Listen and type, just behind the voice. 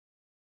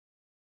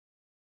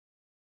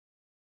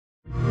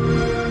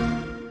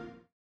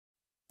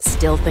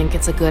still think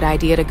it's a good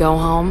idea to go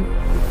home?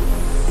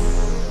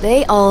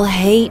 They all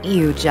hate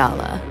you,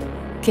 Jala.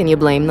 Can you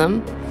blame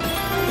them?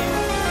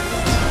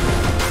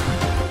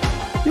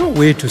 You're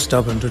way too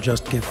stubborn to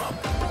just give up.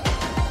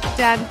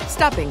 Dad,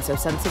 stop being so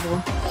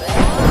sensible.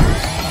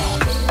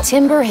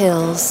 Timber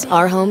Hills,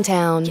 our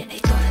hometown.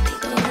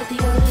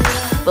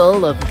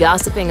 Full of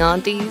gossiping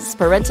aunties,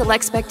 parental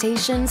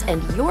expectations,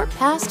 and your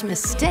past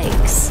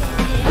mistakes.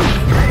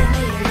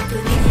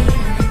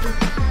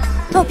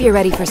 Hope you're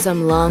ready for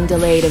some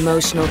long-delayed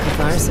emotional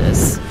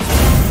catharsis.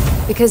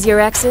 Because your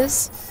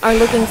exes are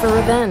looking for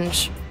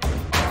revenge.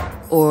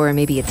 Or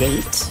maybe a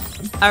date?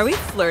 Are we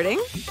flirting?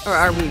 Or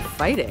are we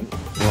fighting?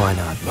 Why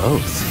not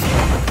both?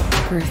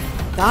 Her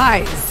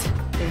thighs.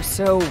 They're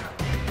so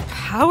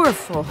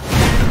powerful.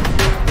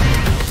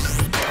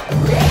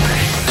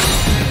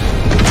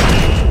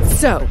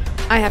 So,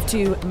 I have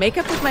to make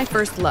up with my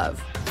first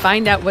love,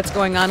 find out what's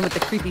going on with the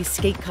creepy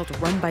skate cult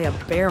run by a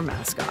bear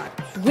mascot,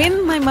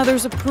 win my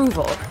mother's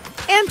approval,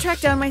 and track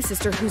down my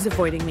sister who's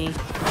avoiding me.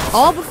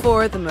 All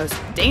before the most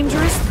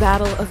dangerous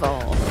battle of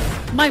all.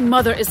 My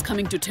mother is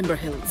coming to Timber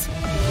Hills.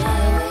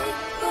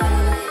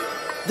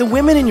 The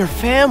women in your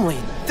family,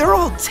 they're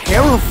all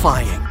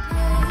terrifying.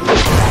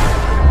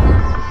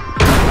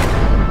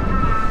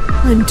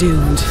 I'm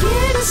doomed.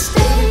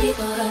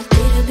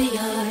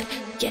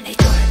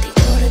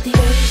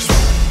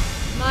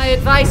 My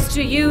advice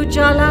to you,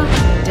 Jala,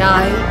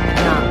 die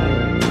young.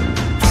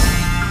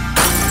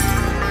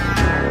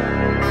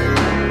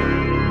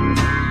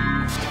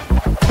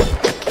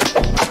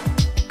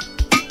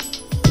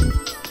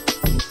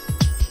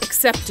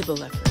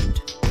 Acceptable effort.